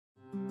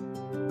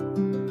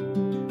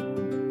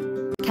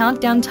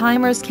countdown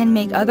timers can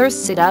make others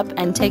sit up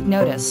and take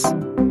notice.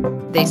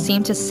 They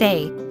seem to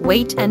say,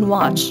 "Wait and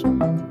watch."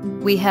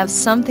 We have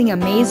something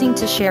amazing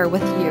to share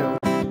with you.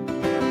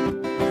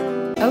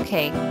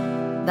 Okay,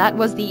 that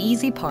was the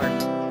easy part.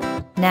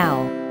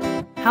 Now,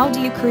 how do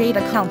you create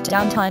a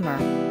countdown timer?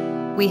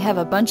 We have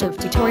a bunch of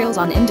tutorials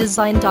on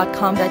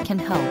Indezine.com that can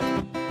help.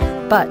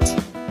 But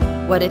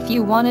what if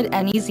you wanted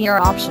an easier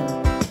option?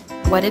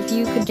 What if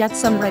you could get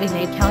some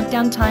ready-made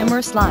countdown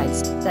timer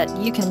slides that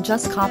you can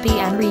just copy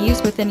and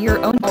reuse within your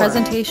own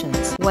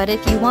presentations? What if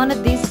you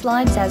wanted these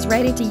slides as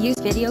ready-to-use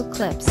video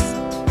clips?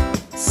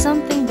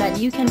 Something that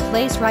you can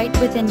place right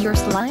within your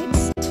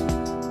slides?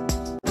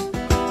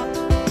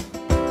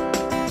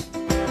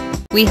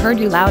 We heard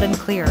you loud and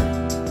clear.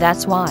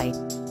 That's why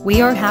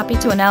we are happy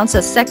to announce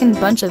a second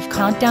bunch of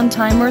countdown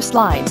timer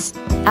slides.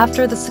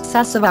 After the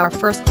success of our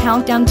first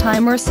countdown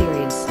timer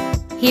series,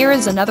 here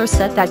is another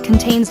set that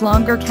contains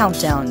longer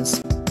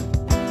countdowns.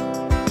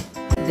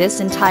 This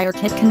entire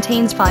kit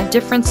contains 5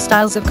 different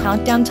styles of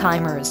countdown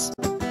timers.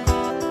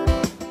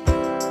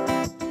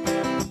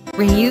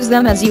 Reuse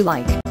them as you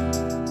like.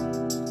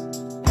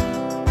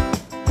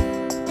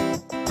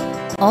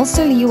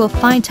 Also, you will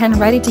find 10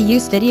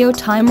 ready-to-use video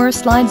timer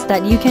slides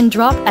that you can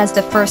drop as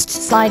the first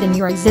slide in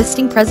your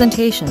existing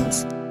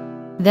presentations.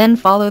 Then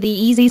follow the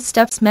easy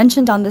steps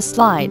mentioned on the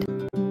slide.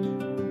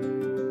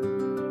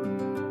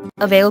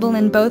 Available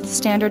in both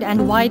standard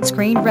and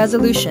widescreen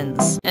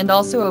resolutions, and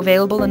also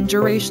available in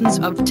durations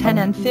of 10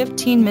 and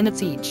 15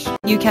 minutes each.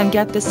 You can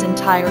get this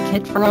entire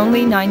kit for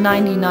only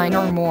 $9.99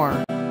 or more.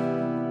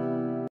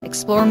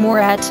 Explore more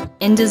at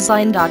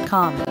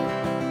Indezine.com.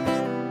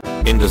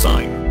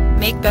 Indezine.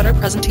 Make better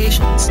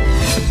presentations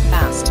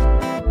fast.